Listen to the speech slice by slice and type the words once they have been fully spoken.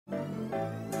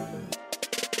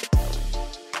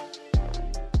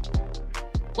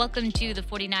Welcome to the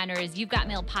 49ers You've Got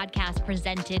Mail podcast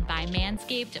presented by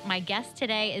Manscaped. My guest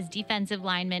today is defensive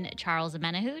lineman Charles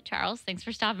Omenihu. Charles, thanks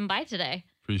for stopping by today.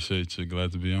 Appreciate you.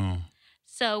 Glad to be on.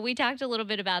 So we talked a little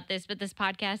bit about this, but this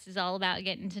podcast is all about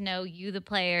getting to know you, the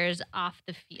players, off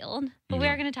the field. But we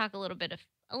are going to talk a little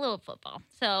football.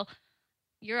 So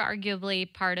you're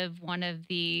arguably part of one of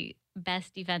the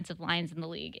best defensive lines in the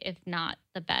league, if not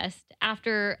the best.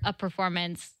 After a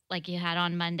performance like you had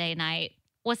on Monday night,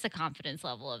 what's the confidence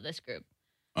level of this group?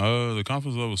 The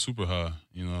confidence level is super high.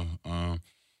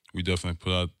 We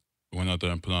definitely went out there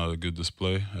and put out a good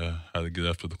display. Had to get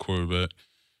after the quarterback,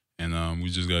 and we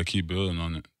just gotta keep building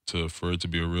on it. For it to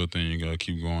be a real thing, you gotta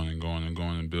keep going and going and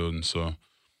going and building. So,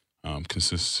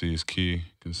 consistency is key.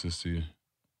 Consistency,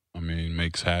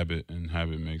 makes habit, and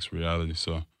habit makes reality.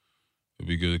 So, it'd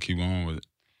be good to keep going with it.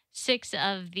 6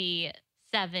 of the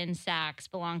 7 sacks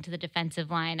belong to the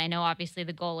defensive line. I know obviously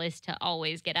the goal is to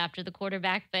always get after the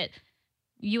quarterback, but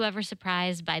you ever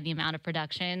surprised by the amount of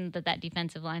production that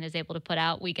defensive line is able to put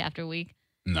out week after week?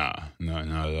 Nah, not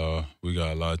at all. We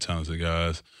got a lot of talented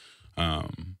guys.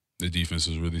 The defense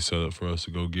is really set up for us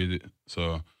to go get it.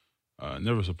 So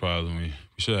never surprised me.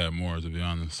 We should have had more, to be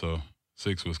honest. So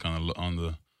 6 was kind of on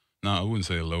the, I wouldn't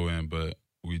say low end, but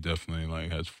we definitely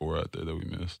had 4 out there that we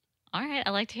missed. All right, I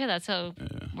like to hear that. So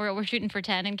yeah. We're shooting for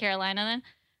 10 in Carolina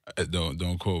then?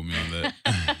 Don't quote me on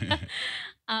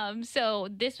that. So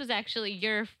this was actually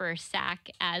your first sack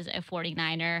as a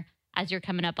 49er as you're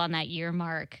coming up on that year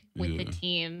mark with the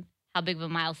team. How big of a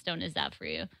milestone is that for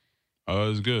you?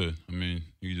 It's good.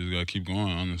 You just got to keep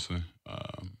going, honestly.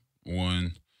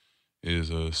 1 is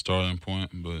a starting point,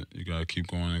 but you got to keep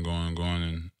going and going and going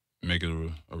and make it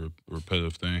a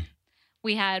repetitive thing.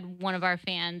 We had one of our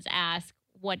fans ask,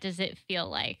 what does it feel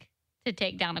like to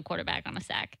take down a quarterback on a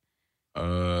sack?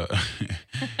 I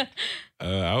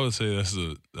would say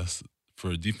that's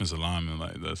for a defensive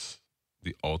lineman, that's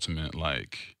the ultimate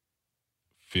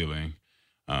feeling.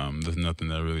 There's nothing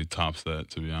that really tops that,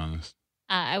 to be honest.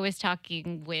 I was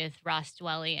talking with Ross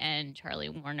Dwelly and Charlie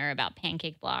Warner about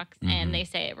pancake blocks, and they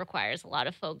say it requires a lot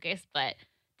of focus, but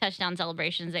touchdown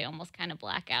celebrations, they almost kind of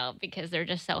black out because they're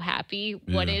just so happy.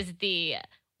 Yeah.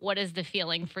 What is the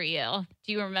feeling for you?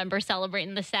 Do you remember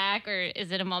celebrating the sack, or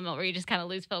is it a moment where you just kind of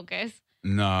lose focus?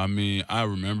 No, I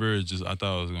remember it. I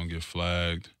thought I was going to get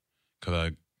flagged because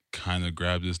I kind of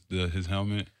grabbed his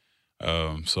helmet.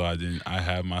 So I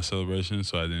had my celebration,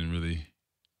 so I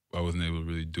wasn't able to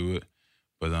really do it.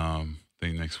 But I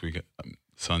think next week,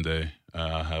 Sunday,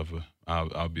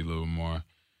 I'll be a little more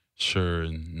sure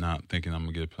and not thinking I'm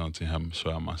going to get a penalty and have him show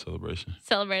out my celebration.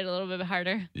 Celebrate a little bit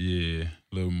harder? Yeah,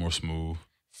 a little more smooth.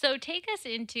 So take us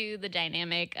into the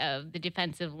dynamic of the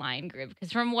defensive line group,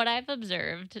 because from what I've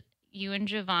observed, you and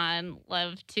Javon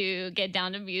love to get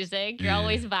down to music. You're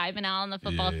always vibing out on the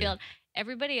football field.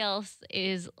 Everybody else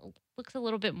looks a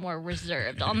little bit more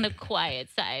reserved on the quiet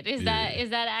side. Is that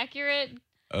accurate?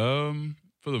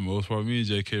 For the most part, me and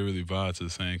JK really vibe to the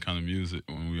same kind of music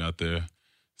when we out there.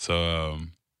 So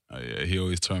he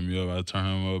always turned me up, I turn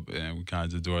him up, and we kind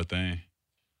of just do our thing.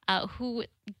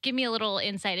 Give me a little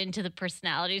insight into the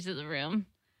personalities of the room.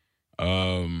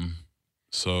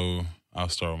 So I'll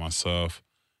start with myself.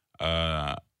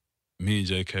 Me and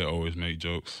JK always make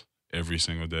jokes every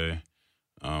single day.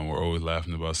 We're always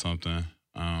laughing about something.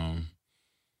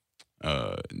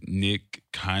 Nick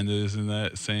kind of is in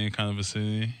that same kind of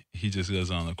vicinity. He just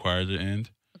does it on the quieter end.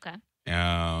 Okay.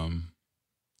 And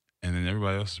then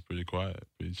everybody else is pretty quiet,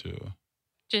 pretty chill.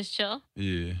 Just chill?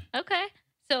 Yeah. Okay.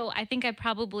 So I think I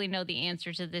probably know the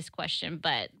answer to this question,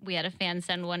 but we had a fan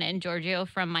send one in, Giorgio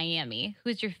from Miami.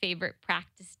 Who's your favorite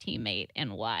practice teammate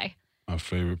and why? My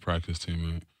favorite practice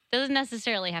teammate? Doesn't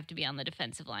necessarily have to be on the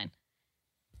defensive line.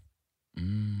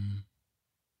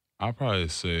 I'll probably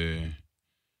say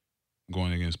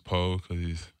going against Poe because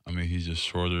he's just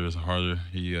shorter, it's harder.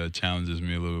 He challenges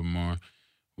me a little bit more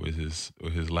with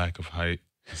his lack of height.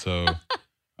 So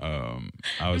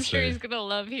I'm sure he's gonna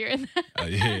love hearing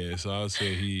that. Yeah, so I would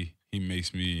say he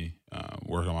makes me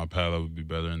work on my pad level, be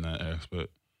better in that aspect.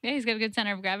 Yeah, he's got a good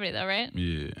center of gravity though, right?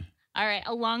 Yeah. All right,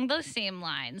 along those same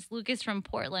lines, Lucas from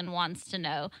Portland wants to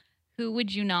know, who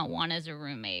would you not want as a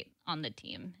roommate on the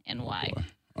team and why? Boy.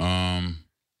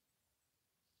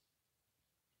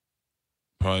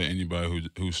 Probably anybody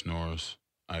who snores.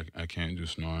 I can't do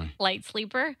snoring. Light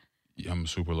sleeper? Yeah, I'm a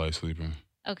super light sleeper.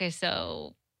 Okay,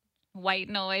 so white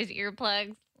noise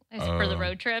earplugs for the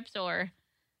road trips, or?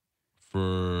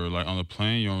 For on the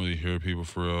plane, you don't really hear people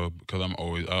for real because I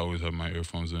always have my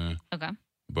earphones in. Okay.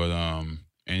 But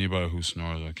anybody who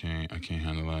snores, I can't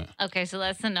handle that. Okay, so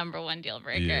that's the number one deal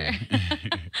breaker. Yeah.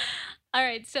 All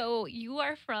right. So you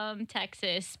are from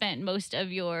Texas, spent most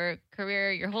of your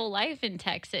career, your whole life in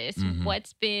Texas. Hmm.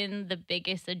 What's been the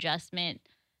biggest adjustment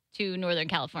to Northern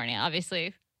California?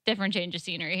 Obviously, different change of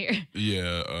scenery here.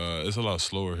 Yeah, it's a lot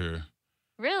slower here.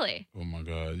 Really? Oh my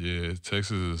God, yeah,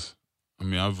 Texas is. I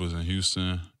mean, I was in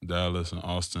Houston, Dallas, and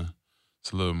Austin.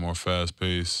 It's a little more fast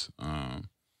paced.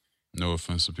 No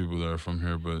offense to people that are from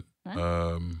here, but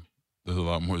Huh? there's a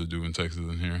lot more to do in Texas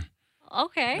than here.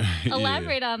 Okay. Yeah.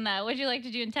 Elaborate on that. What'd you like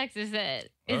to do in Texas that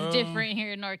is Um, different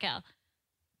here in NorCal?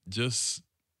 just,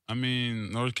 I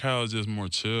mean, North Cal is just more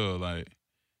chill. Like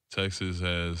Texas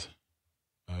has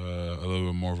a little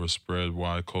bit more of a spread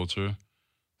wide culture,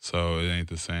 so it ain't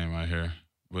the same out here.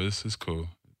 But it's cool.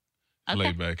 It's Okay.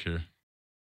 laid back here.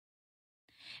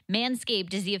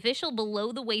 Manscaped is the official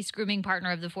below the waist grooming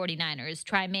partner of the 49ers.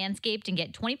 Try Manscaped and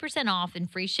get 20% off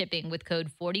and free shipping with code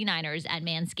 49ers at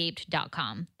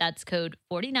manscaped.com. That's code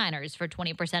 49ers for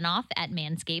 20% off at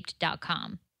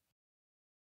manscaped.com.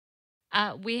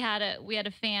 We had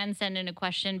a fan send in a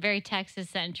question, very Texas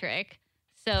centric.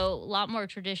 So a lot more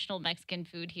traditional Mexican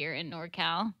food here in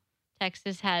NorCal.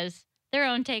 Texas has their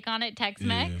own take on it. Yeah.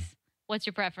 Tex-Mex. What's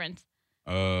your preference?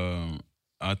 Um,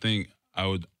 I think I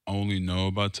would only know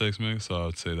about Tex-Mex, so I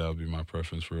would say that would be my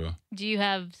preference for real. Do you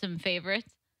have some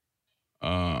favorites?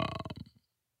 Um,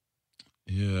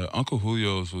 yeah, Uncle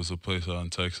Julio's was a place out in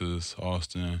Texas,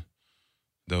 Austin,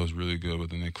 that was really good, but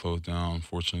then they closed down,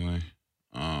 unfortunately.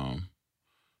 Um,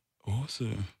 what was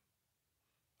it?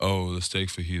 Oh, the steak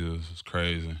fajitas was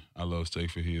crazy. I love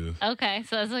steak fajitas. Okay,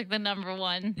 so that's like the number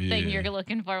one thing you're Yeah,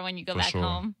 looking for when you go for back sure,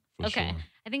 home. for Okay. sure.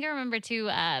 I think I remember too,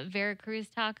 Veracruz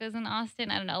tacos in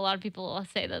Austin. I don't know. A lot of people will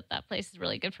say that that place is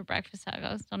really good for breakfast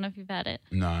tacos. Don't know if you've had it.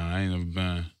 Nah, I ain't never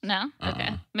been. No? Okay.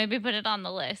 Uh-uh. Maybe put it on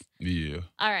the list. Yeah.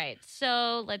 All right.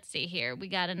 So let's see here. We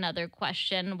got another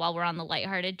question while we're on the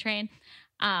lighthearted train.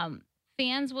 Um,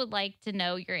 Fans would like to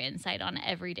know your insight on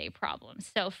everyday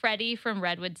problems. So, Freddie from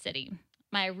Redwood City.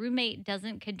 My roommate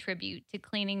doesn't contribute to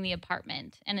cleaning the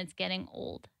apartment and it's getting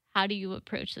old. How do you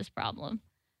approach this problem?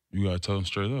 You gotta tell them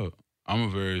straight up. I'm a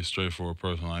very straightforward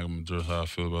person. Like, I'm just how I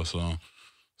feel about something.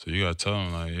 So you gotta tell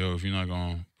them, like, yo, if you're not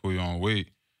gonna pull your own weight,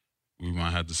 we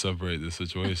might have to separate this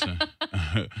situation.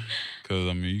 Cause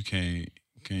I mean, you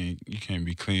can't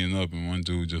be cleaning up and one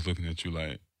dude just looking at you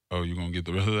like, oh, you gonna get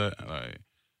the rest of that? Like,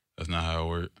 that's not how it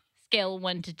works. Scale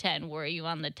 1 to 10, were you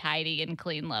on the tidy and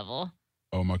clean level?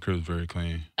 Oh, my crib's very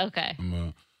clean. Okay.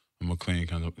 I'm a clean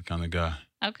kind of guy.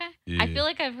 Okay. I Yeah, feel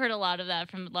like I've heard a lot of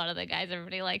that from a lot of the guys.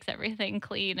 Everybody likes everything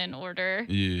clean and order.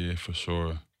 yeah, for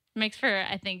sure. Makes for,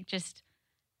 I think, just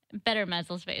better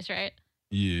mental space, right?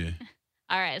 Yeah.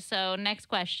 All right. So, next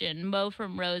question Mo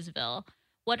from Roseville.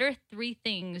 What are 3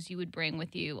 things you would bring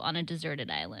with you on a deserted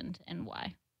island and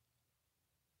why?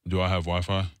 Do I have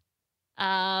Wi-Fi?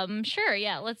 Sure.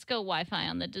 Yeah. Let's go Wi Fi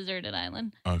on the deserted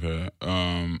island. Okay.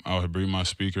 I would bring my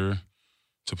speaker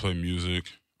to play music.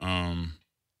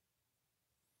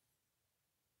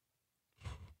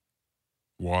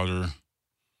 Water.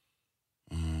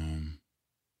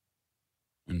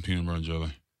 And peanut butter and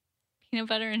jelly. Peanut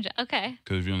butter and okay.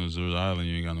 Because if you're on a desert island,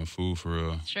 you ain't got no food for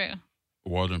real. True.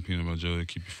 Water and peanut butter and jelly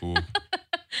keep you full.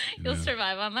 You'll Yeah.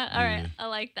 survive on that. All right. Yeah. I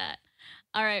like that.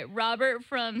 All right. Robert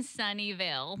from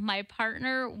Sunnyvale. My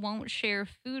partner won't share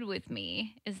food with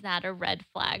me. Is that a red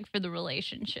flag for the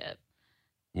relationship?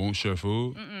 Won't share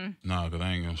food? Mm-mm. Nah, because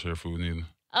I ain't going to share food neither.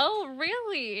 Oh,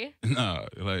 really? Nah,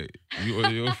 like, you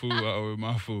order your food, I order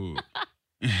my food.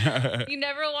 You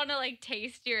never want to like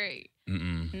taste your.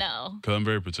 Mm-mm. No. Because I'm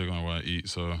very particular on what I eat,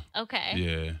 so, Okay.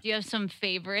 yeah. Do you have some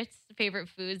favorite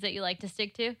foods that you like to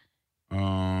stick to?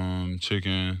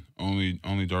 Chicken,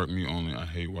 only dark meat only. I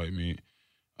hate white meat.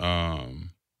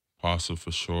 Pasta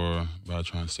for sure, but I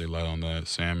try and stay light on that.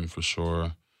 Salmon for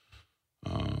sure.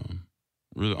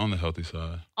 Really on the healthy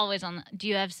side. Always on. Do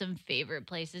you have some favorite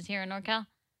places here in NorCal?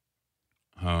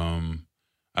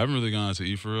 I haven't really gone out to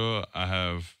eat for real. I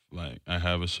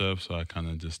have a chef, so I kind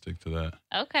of just stick to that.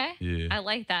 Okay. Yeah. I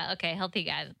like that. Okay, healthy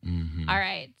guys. Mm-hmm. All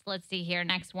right, let's see here.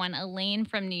 Next one, Elaine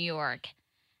from New York.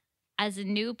 As a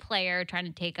new player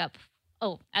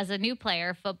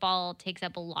football takes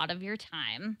up a lot of your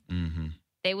time. Mm-hmm.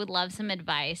 They would love some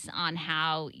advice on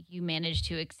how you manage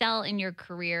to excel in your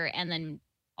career and then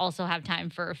also have time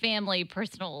for family,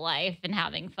 personal life, and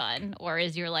having fun. Or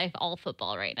is your life all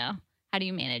football right now? How do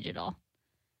you manage it all?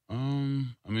 I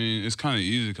mean, it's kind of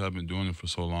easy because I've been doing it for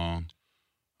so long.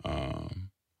 I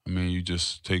mean, you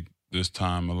just take this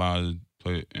time allowed to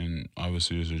play, and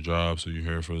obviously it's your job, so you're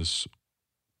here for this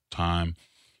time.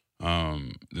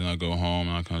 Then I go home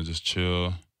and I kind of just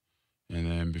chill, and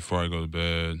then before I go to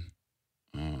bed,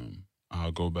 I'll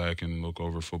I'll go back and look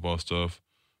over football stuff.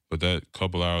 But that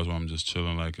couple hours where I'm just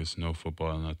chilling, like it's no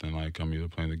football, nothing. Like I'm either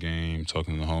playing the game,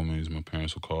 talking to the homies, my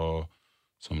parents will call,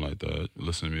 something like that.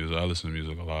 Listen to music. I listen to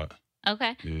music a lot.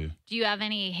 Okay. Yeah. Do you have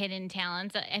any hidden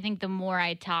talents? I think the more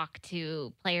I talk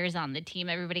to players on the team,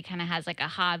 everybody kind of has like a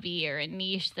hobby or a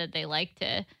niche that they like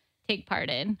to take part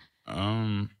in.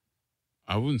 I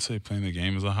wouldn't say playing the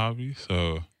game is a hobby.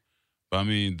 So, but I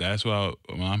mean, that's why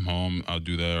when I'm home, I'll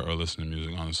do that or listen to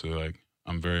music. Honestly, like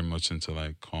I'm very much into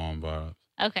like calm vibes.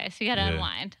 Okay, so you got to Yeah.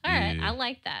 unwind. All right, Yeah. I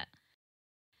like that.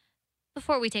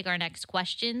 Before we take our next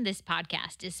question, this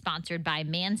podcast is sponsored by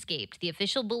Manscaped, the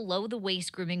official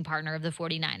below-the-waist grooming partner of the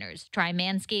 49ers. Try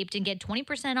Manscaped and get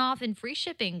 20% off and free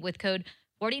shipping with code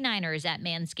 49ers at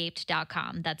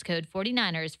manscaped.com. That's code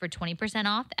 49ers for 20%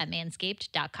 off at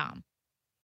manscaped.com.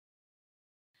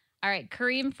 All right,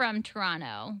 Kareem from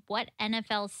Toronto. What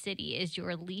NFL city is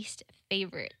your least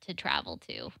favorite to travel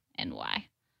to and why?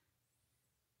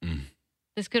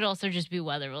 This could also just be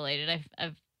weather related.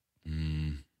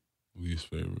 Least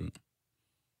favorite.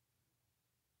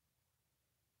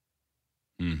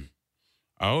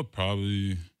 I'll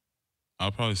probably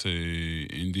say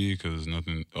Indy because there's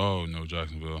nothing. Oh no,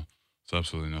 Jacksonville. It's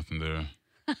absolutely nothing there.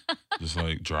 Just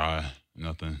like dry,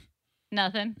 nothing.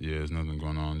 Nothing. Yeah, there's nothing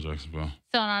going on in Jacksonville.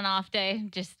 So on an off day,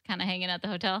 just kind of hanging at the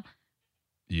hotel.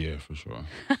 Yeah, for sure.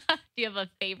 Do you have a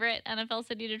favorite NFL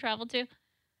city to travel to?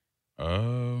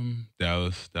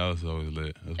 Dallas. Dallas is always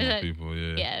lit. That's Is my it- people.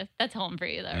 Yeah. Yeah, that's home for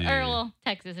you, though. Yeah. Or, well,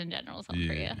 Texas in general is home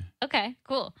for you. Yeah. Okay,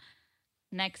 cool.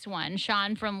 Next one,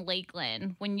 Sean from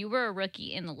Lakeland. When you were a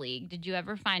rookie in the league, did you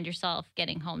ever find yourself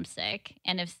getting homesick?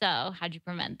 And if so, how'd you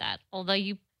prevent that? Although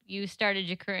you started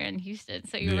your career in Houston,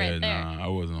 so you're right there. Nah, I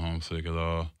wasn't homesick at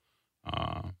all.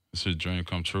 It's a dream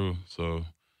come true. So,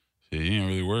 yeah, you ain't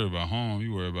really worried about home.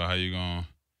 You worry about how you gonna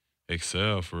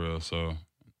excel for real. So,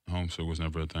 homesick was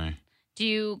never a thing. Do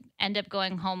you end up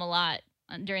going home a lot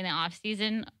during the off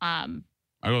season?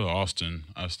 I go to Austin.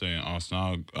 I stay in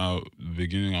Austin. I'll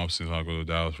beginning off season, I'll go to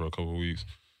Dallas for a couple of weeks,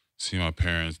 see my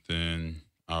parents. Then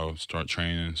I'll start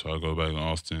training. So I'll go back to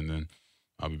Austin. Then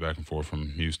I'll be back and forth from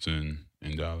Houston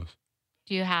and Dallas.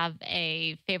 Do you have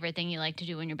a favorite thing you like to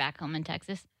do when you're back home in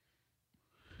Texas?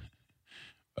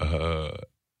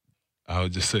 I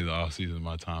would just say the off season is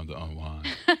my time to unwind.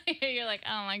 You're like,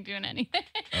 I don't like doing anything.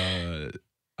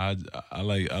 I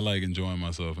like enjoying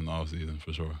myself in the off season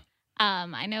for sure.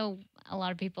 I know a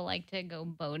lot of people like to go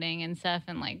boating and stuff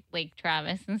and like Lake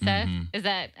Travis and stuff. Mhm. Is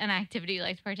that an activity you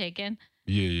like to partake in?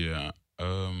 Yeah.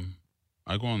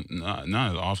 I go on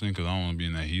not as often because I don't want to be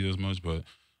in that heat as much, but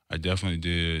I definitely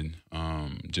did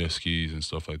jet skis and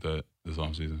stuff like that this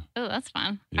off season. Oh, that's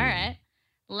fun. Yeah. All right.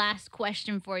 Last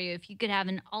question for you. If you could have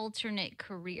an alternate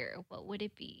career, what would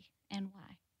it be and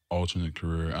why? Alternate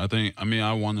career. I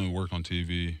want to work on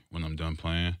TV when I'm done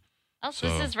playing. Oh, so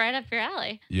this is right up your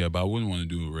alley. Yeah, but I wouldn't want to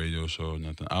do a radio show or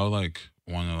nothing. I would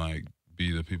want to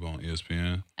be the people on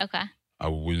ESPN. Okay. I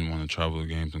wouldn't want to travel to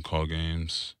games and call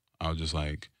games. I would just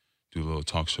do little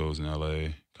talk shows in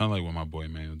LA. Kind of like what my boy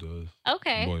Emmanuel does.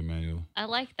 Okay. My boy Emmanuel, I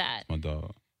like that. my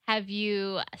dog. Have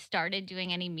you started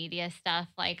doing any media stuff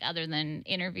other than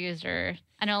interviews? Or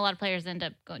I know a lot of players end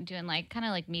up doing kind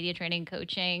of media training,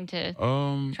 coaching to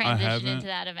I transition haven't. into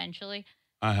that eventually.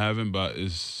 I haven't, but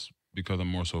it's because I'm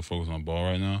more so focused on ball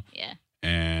right now. Yeah.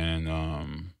 And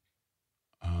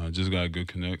just got a good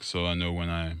connect, so I know when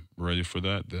I'm ready for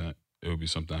that it will be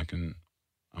something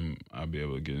I'll be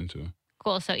able to get into.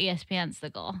 Cool. So ESPN's the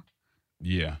goal.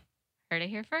 Yeah. Heard it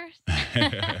here first.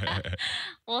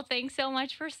 Well, thanks so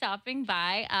much for stopping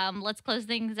by. Let's close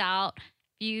things out.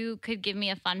 If you could give me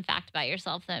a fun fact about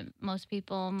yourself that most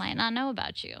people might not know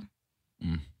about you.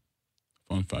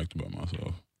 Fun fact about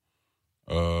myself.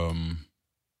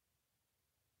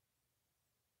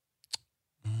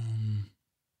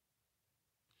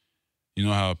 You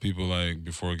know how people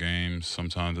before games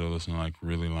sometimes they'll listen to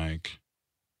really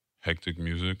hectic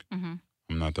music. Mm-hmm.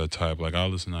 I'm not that type. I'll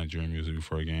listen to Nigerian music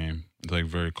before a game. It's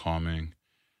very calming.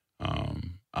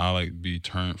 I be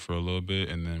turned for a little bit,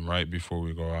 and then right before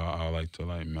we go out, I like to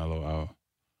mellow out.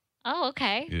 Oh,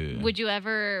 okay. Yeah. Would you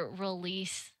ever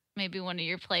release maybe one of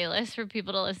your playlists for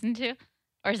people to listen to?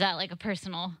 Or is that a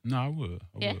personal? No, I would.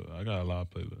 Yeah. I got a lot of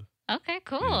playlists. Okay,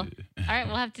 cool. Yeah. All right,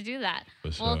 we'll have to do that.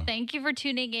 For sure. Well, thank you for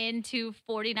tuning in to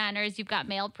 49ers. You've got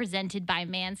mail presented by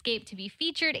Manscaped to be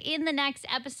featured in the next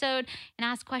episode and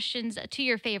ask questions to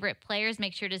your favorite players.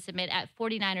 Make sure to submit at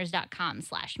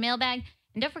 49ers.com/mailbag.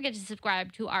 And don't forget to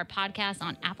subscribe to our podcast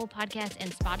on Apple Podcasts and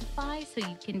Spotify so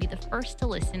you can be the first to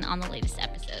listen on the latest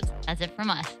episodes. That's it from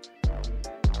us.